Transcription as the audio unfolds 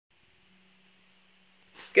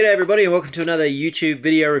G'day everybody and welcome to another YouTube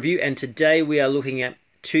video review, and today we are looking at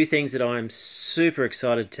two things that I'm super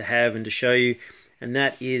excited to have and to show you, and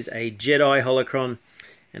that is a Jedi Holocron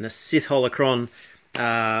and a Sith Holocron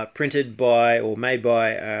printed by or made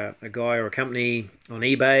by a guy or a company on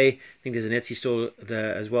eBay. I think there's an Etsy store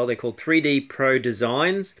as well. They're called 3D Pro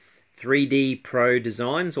Designs. 3D Pro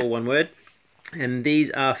Designs, all one word. And these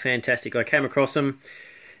are fantastic. I came across them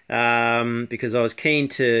because I was keen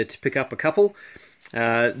to pick up a couple.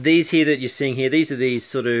 These here that you're seeing here, these are these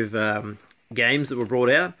sort of games that were brought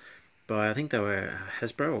out by, I think they were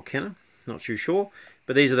Hasbro or Kenner, not too sure.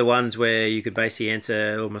 But these are the ones where you could basically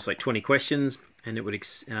answer almost like 20 questions and it would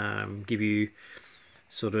give you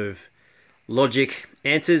sort of logic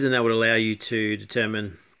answers, and that would allow you to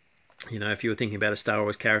determine, you know, if you were thinking about a Star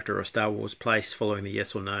Wars character or a Star Wars place, following the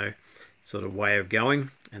yes or no sort of way of going,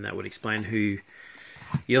 and that would explain who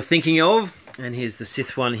you're thinking of. And here's the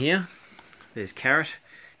Sith one here. There's Carrot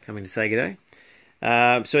coming to say g'day.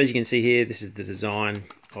 So as you can see here, this is the design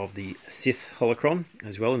of the Sith Holocron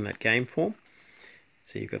as well in that game form.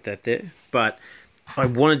 So you've got that there. But I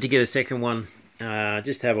wanted to get a second one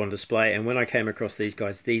just to have on display, and when I came across these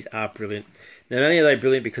guys, these are brilliant. Not only are they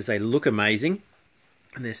brilliant because they look amazing,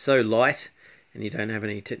 and they're so light, and you don't have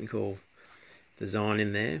any technical design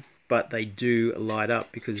in there, but they do light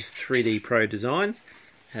up because 3D Pro Designs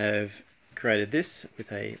have created this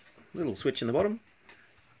with a little switch in the bottom,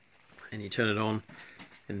 and you turn it on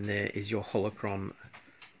and there is your holocron,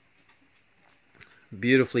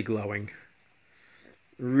 beautifully glowing.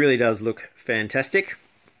 Really does look fantastic.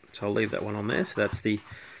 So I'll leave that one on there. So that's the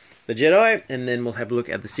Jedi, and then we'll have a look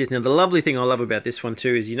at the Sith. Now the lovely thing I love about this one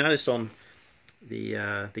too is you noticed on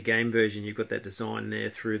the game version you've got that design there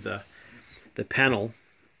through the panel,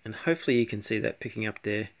 and hopefully you can see that picking up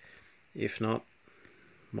there. If not,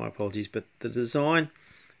 my apologies, but the design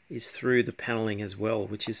is through the paneling as well,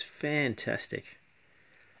 which is fantastic.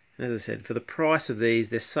 And as I said, for the price of these,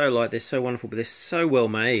 they're so light, they're so wonderful, but they're so well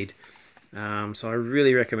made. So I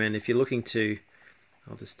really recommend, if you're looking to,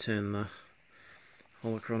 I'll just turn the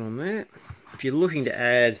holocron on there. If you're looking to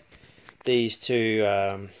add these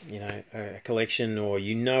to you know, a collection, or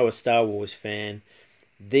you know a Star Wars fan,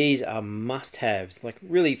 these are must-haves. Like,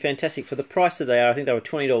 really fantastic for the price that they are. I think they were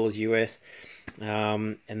 $20 US.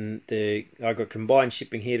 And I got combined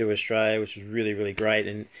shipping here to Australia, which was really great.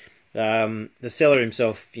 And the seller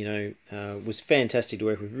himself, you know, was fantastic to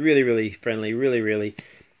work with. Really friendly. Really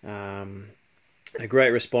a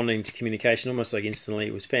great responding to communication, almost like instantly.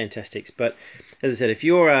 It was fantastic. But as I said, if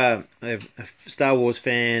you're a Star Wars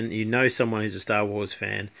fan, you know someone who's a Star Wars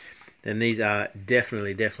fan, then these are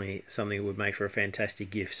definitely something that would make for a fantastic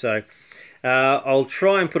gift. So I'll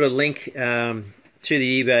try and put a link to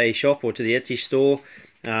the eBay shop or to the Etsy store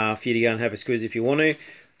for you to go and have a squeeze if you want to.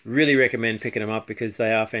 Really recommend picking them up because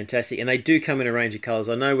they are fantastic, and they do come in a range of colours.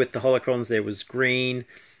 I know with the holocrons there was green,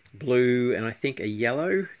 blue, and I think a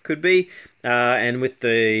yellow could be, and with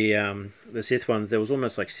the Sith ones there was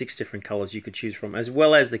almost like 6 different colours you could choose from, as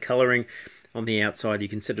well as the colouring on the outside. You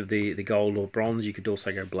can set of the gold or bronze. You could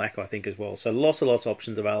also go black, I think, as well. So lots of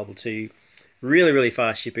options available to you. Really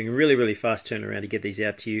fast shipping, really fast turnaround to get these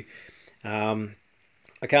out to you.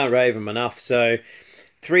 I can't rave them enough. So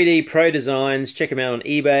 3D Pro Designs, check them out on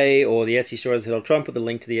eBay or the Etsy store. As I said, I'll try and put the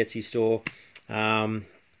link to the Etsy store. As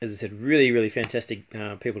I said, really fantastic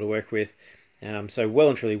people to work with. So well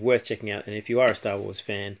and truly worth checking out. And if you are a Star Wars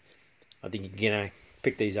fan, I think you know,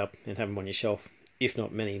 pick these up and have them on your shelf. If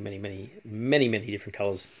not many different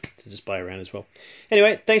colours to display around as well.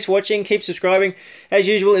 Anyway, thanks for watching. Keep subscribing. As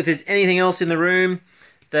usual, if there's anything else in the room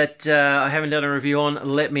that I haven't done a review on,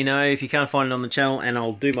 let me know if you can't find it on the channel, and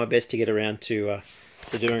I'll do my best to get around to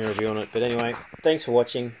doing a review on it. But anyway, thanks for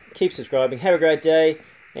watching. Keep subscribing. Have a great day,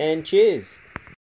 and cheers.